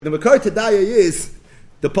The Makar Tadaya is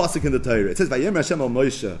the pasuk in the Torah. It says, "Vayemer Hashem al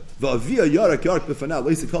Moshe, va'avia yarak yarak b'fanav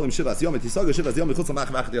loisi kolim shivas yom etisaga shivas yom echutz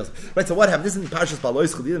mach mach." Right. So what happened? This is in Parshas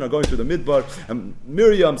Balois Chadin are going through the Midbar, and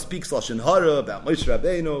Miriam speaks lashon hara about Moshe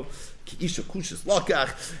Rabbeinu, Isha Kushis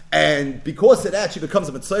Lakach, and because of that, she becomes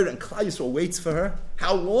a Mitzvah, and Klal Yisrael waits for her.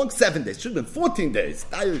 How long? 7 days. Should have been 14 days.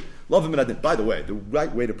 Dayoi Lavim Minadin. By the way, the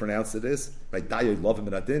right way to pronounce it is right. Dayoi Lavim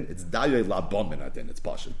Minadin. It's Dayoi Labam Minadin. It's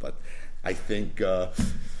Pashut, but I think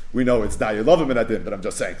we know it's Dayoi Lavim Minadin. But I'm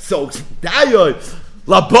just saying. So Dayoi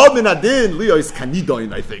Labam Minadin. Leo is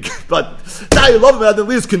Kanidoin, I think, but Dayoi Lavim Minadin.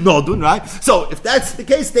 Leo is Kanodun, right? So if that's the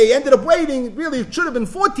case, they ended up waiting. Really, it should have been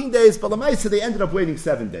 14 days, but Lamaisa they ended up waiting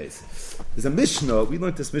 7 days. There's a Mishnah, we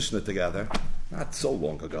learned this Mishnah together, not so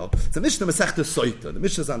long ago. It's a Mishnah Masechta Soita. The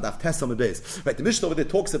Mishnah is on Daf Tes Amud Beis. Right, the Mishnah over there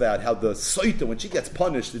talks about how the Soita, when she gets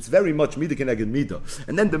punished, it's very much Midah Keneged Midah.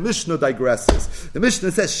 And then the Mishnah digresses. The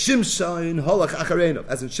Mishnah says, Shimshain Halach Achareinav,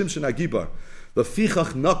 as in Shimshon Agibar. The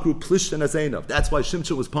Fichach Nakru Plishtin Azainav. That's why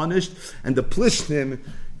Shimshon was punished, and the Plishtim,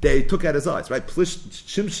 they took out his eyes, right?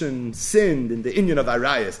 Shimshon sinned in the Inyan of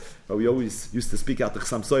Arayas. But we always used to speak out the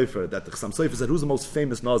Chassam Sofer, that the Chassam Sofer said, who's the most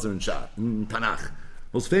famous Nazir in Tanakh?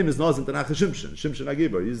 Most famous Nazir in Tanakh is Shimshon. Shimshon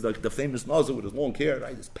Agibar. He's like the famous Nazir with his long hair,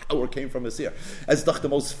 right? His power came from his hair. As the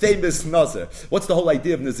most famous Nazir. What's the whole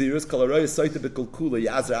idea of Nazirus?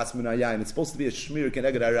 And it's supposed to be a Shmir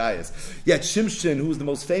Keneged Arayas. Yet Shimshon, who was the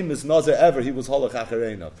most famous Nazir ever, he was Halach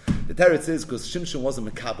Achareinav. The teretz is because Shimshon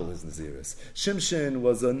wasn't Mekabel his Nazirus. Shimshon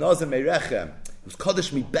was a Nazir Meirechem. It was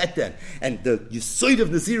Kaddish Mi Beten. And the Yisoid of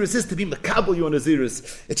Nazirus is to be Mekabel your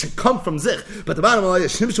Nazirus. It should come from Zich. But the bottom line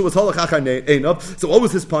is Shimshon was Halach Achareinav. So what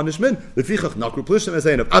was his punishment? Lefichach Nakru Plishtim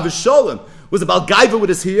Ezainav. Avishalom was about Gaiva with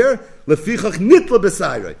his hair. Lefichach Nitla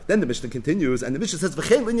B'Sayrei. Then the Mishnah continues, and the Mishnah says,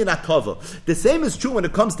 V'chein Linyan Atova. The same is true when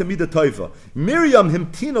it comes to Midah Tova. Miriam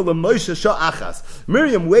Himtina LeMoshe Sha'achas.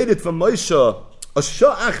 Miriam waited for Moshe a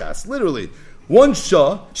Sha'achas, literally. One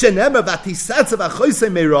shah, shenemar v'tisatzav achoisei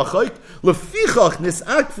meirachoik, lefichach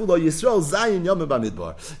nisakfu lo Yisrael zayin yom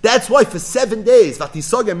b'midbar. That's why for 7 days,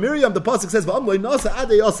 v'tisagem Miriam, the pasuk says, v'amloi nasa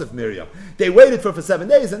ade Yosef Miriam. They waited for 7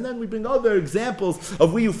 days, and then we bring other examples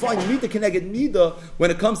of where you find Midah Keneged Midah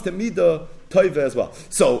when it comes to Midah Tova as well.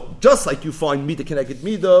 So, just like you find Midah Keneged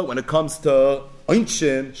Midah when it comes to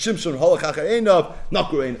Einshin, Shimshon, Halach Achareinav,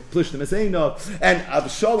 Nakru Plishtim Ezainav, and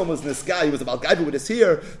Avshalom was this guy, he was about Gaiva with his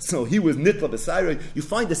hair, so he was Nitla B'Sayrei. You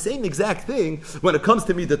find the same exact thing when it comes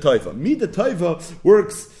to Midah Tova. Midah Tova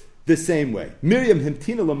works the same way. Miriam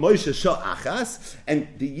Himtina LaMoshe Sha'achas, and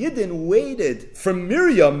the Yidden waited for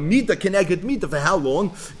Miriam, Midah Keneged Midah, for how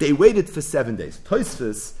long? They waited for 7 days.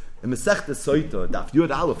 Tosfos, in Masechta Soita, Daf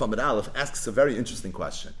Yud Aleph Amud Aleph, asks a very interesting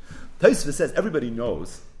question. Tosfos says, everybody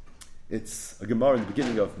knows, it's a Gemara in the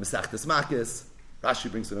beginning of Masechtas Makis.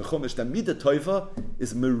 Rashi brings it in Chumash that Midah Tova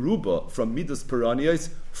is meruba from Midas Peranios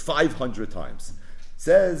 500 times.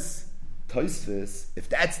 Says Tosfos, if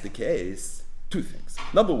that's the case, two things.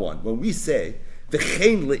 Number one, when we say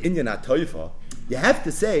V'chein le'inyan ha'Tova, you have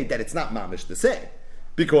to say that it's not mamish the same,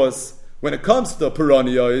 because when it comes to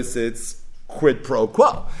Peranios, it's quid pro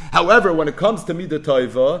quo. However, when it comes to Midah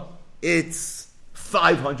Tova, it's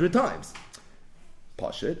 500 times.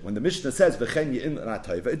 When the Mishnah says V'chein ye'inyan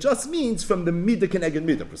ha'Tova, it just means from the Midah Keneged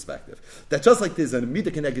Midah perspective. That just like there's a Midah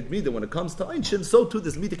Keneged Midah when it comes to Einshin, so too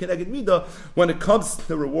there's Midah Keneged Midah when it comes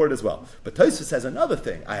to reward as well. But Tosfos says another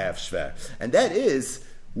thing I have shver, and that is,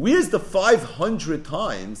 where's the 500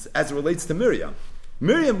 times as it relates to Miriam?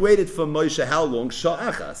 Miriam waited for Moshe how long?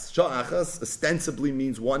 Sha'achas. Sha'achas ostensibly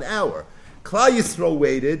means 1 hour. Klal Yisrael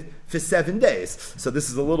waited for 7 days. So this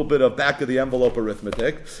is a little bit of back of the envelope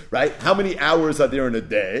arithmetic, right? How many hours are there in a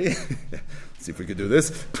day? Let's see if we could do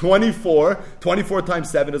this. 24 times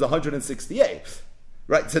 7 is 168.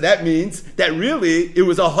 Right? So that means that really it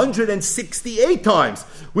was 168 times,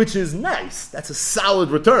 which is nice. That's a solid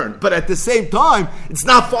return. But at the same time, it's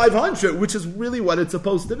not 500, which is really what it's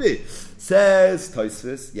supposed to be. Says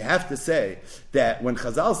Tosfos, you have to say that when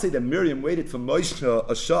Chazal say that Miriam waited for Moshe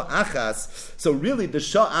a Sha'achas, so really the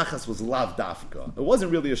Sha'achas was lav dafka. It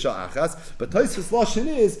wasn't really a Sha'achas, but Tosfos Lashon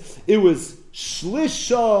is, it was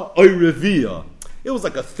Shlisha Oireviyah. It was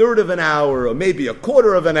like a third of an hour, or maybe a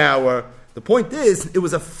quarter of an hour. The point is, it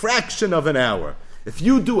was a fraction of an hour. If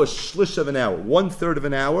you do a shlish of an hour, 1/3 of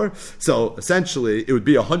an hour, so essentially it would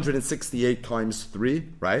be 168 times 3,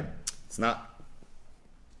 right? It's not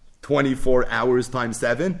 24 hours times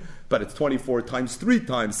 7. but it's 24 times 3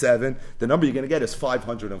 times 7. The number you're going to get is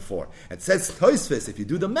 504. And it says Tosfos, if you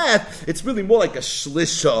do the math, it's really more like a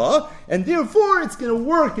shlisha, and therefore it's going to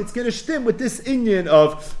work, it's going to stim with this inyan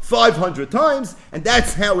of 500 times, and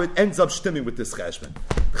that's how it ends up stimming with this cheshbon.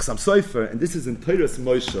 Chassam Sofer, and this is in Teiras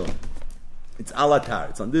Moshe. It's alatar.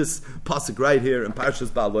 It's on this pasuk right here in Parshas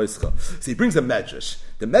Ba'aloischa. So he brings a medrash.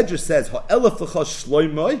 The medrash says, "Ha'elef l'cha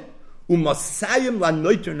shloimoi u'masayim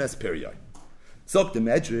la'noiter nes period." Zok the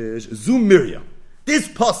medrash, Zu Miriam. This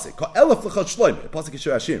pasuk, "Ha'elef l'cha shloimoi," pasuk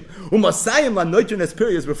Yeshua Hashem, u'masayim la'noiter nes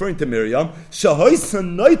period is referring to Miriam. Shahoisa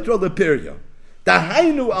noitra le'period.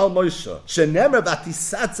 Dahainu al Moshe shenemer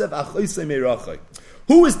v'tisatzev achoisei meirachai.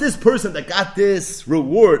 Who is this person that got this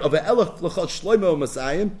reward of an Elef L'chot Shloimo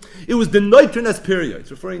Masayim? It was the Neutron period.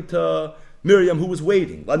 It's referring to Miriam who was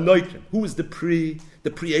waiting. La Neutron. Who was the Eitz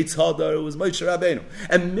Hadar? It was Moshe Rabbeinu.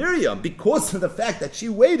 And Miriam, because of the fact that she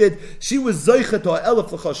waited, she was Zoichet to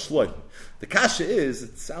Elef L'chot Shloimo. The kasha is,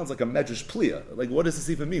 it sounds like a medrash pliya. Like, what does this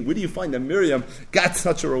even mean? Where do you find that Miriam got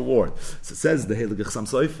such a reward? So it says the Heilige Chassam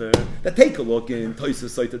Sofer that take a look in Tosfos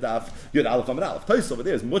Soitadaf Yud Aleph Amud Aleph. Tosfos over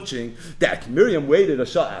there is muching that Miriam waited a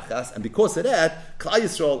shah achas, and because of that, Klal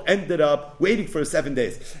Yisrael ended up waiting for 7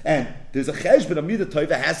 days. And there's a cheshbon of Midah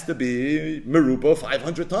Tova has to be meruba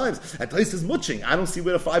 500 times. And Tosfos is muching. I don't see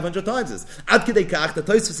where the 500 times is. Ad Kedei Kach, the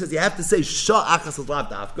Tosfos says you have to say shah achas is lav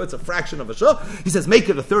dafka. It's a fraction of a shah. He says make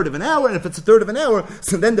it a third of an hour, and if it's a third of an hour,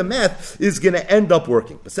 so then the math is going to end up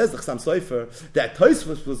working. But says the Chassam Sofer that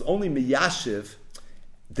Tosfos was only miyashiv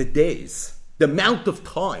the days, the amount of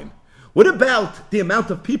time. What about the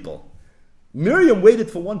amount of people? Miriam waited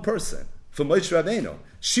for one person, for Moshe Rabbeinu.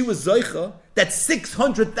 She was zoicha that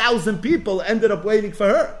 600,000 people ended up waiting for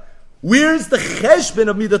her. Where's the cheshbon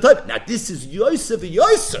of Midah Tova? Now this is Yosef and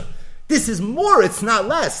Yosef. This is more, it's not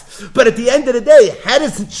less. But at the end of the day, how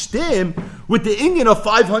does it stem with the inyan of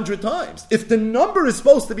 500 times? If the number is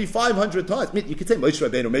supposed to be 500 times, I mean, you could say Moshe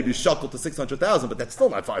Rabbeinu maybe shackled to 600,000, but that's still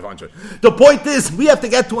not 500. The point is, we have to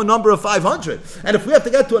get to a number of 500. And if we have to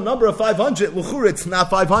get to a number of 500, l'chura, it's not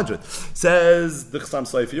 500. Says the Chassam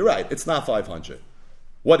Sofer, you're right, it's not 500.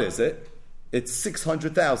 What is it? It's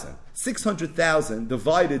 600,000. 600,000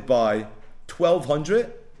 divided by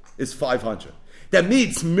 1,200 is 500. That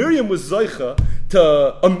means Miriam was zoicha to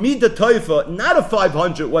a Midah Tova, not of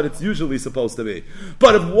 500, what it's usually supposed to be,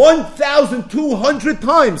 but of 1,200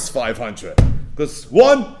 times 500. Because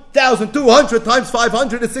 1,200 times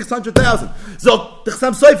 500 is 600,000. So, the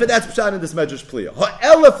Chassam Sofer, that's pshat in this medrash pliya.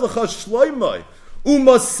 Ha'elef l'cha shloimoi.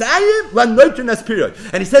 Umasayim la noitrenes period.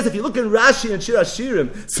 And he says, if you look in Rashi and Shir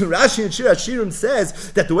Hashirim, so Rashi and Shir Hashirim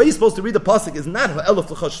says that the way you're supposed to read the pasuk is not ha'elef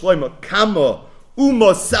l'cha shloimoi, kama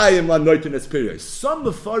Umasayim la noitrenes period. Some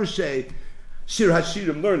Mefarshei Shir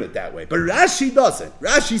Hashirim learn it that way, but Rashi doesn't.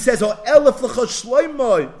 Rashi says, "Oh, elef l'cha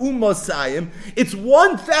shloimoi umasayim." It's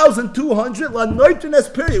 1,200 la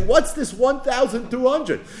noitrenes period. What's this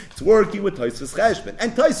 1,200? It's working with Tosfos cheshbon,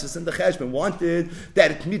 and Tosfos and the cheshbon wanted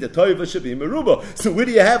that Midah Tova should be meruba. So where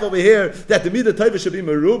do you have over here that the Midah Tova should be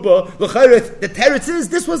meruba? The teretz is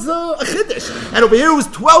this was a chiddush, and over here it was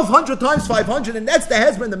 1,200 times 500, and that's the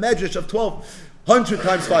hezbollah the medrash of 1,200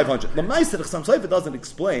 times 500. The Ma'aser Chassam Sofer doesn't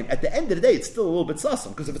explain. At the end of the day, it's still a little bit sussum,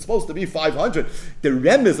 because if it's supposed to be 500, the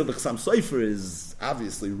remez of the Chassam Sofer is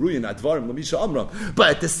obviously ruyin advarim l'misha amram. But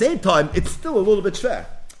at the same time, it's still a little bit fair.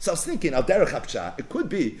 So I was thinking, al derech hapsha, it could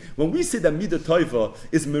be when we say that Midah Tova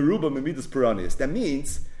is meruba memidas peranis, that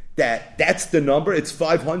means that that's the number. It's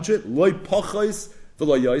 500 loy pachos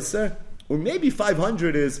v'lo yoser, or maybe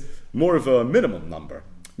 500 is more of a minimum number,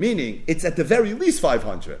 meaning it's at the very least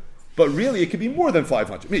 500. But really, it could be more than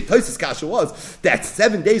 500. I mean, Tosfos kasha was that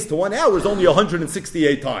 7 days to 1 hour is only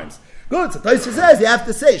 168 times. Good. So Tosfos says you have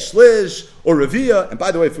to say shlish or revia. And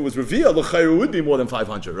by the way, if it was revia, l'chayru would be more than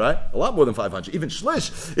 500, right? A lot more than 500. Even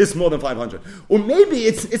shlish is more than 500. Or maybe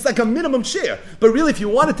it's like a minimum share. But really, if you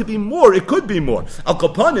want it to be more, it could be more. Al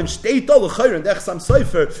kapanim shteita l'chayru and Chassam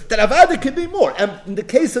Sofer that avada could be more. And in the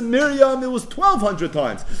case of Miriam, it was 1,200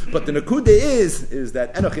 times. But the nekuda is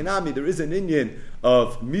that enochinami, there is an inyan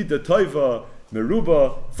of Midah Tova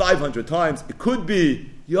meruba 500 times. It could be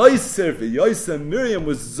Yosef, Miriam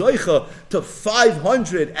was zoicha to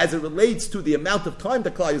 500 as it relates to the amount of time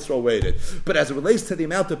that Klal Yisrael waited. But as it relates to the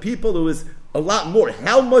amount of people, it was a lot more.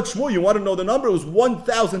 How much more? You want to know the number? It was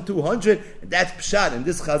 1,200. And that's pshat in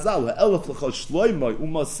this chazal. Ha'elef l'cha shloimoi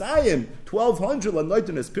umasayim 1,200 la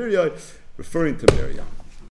noitrenes period, referring to Miriam.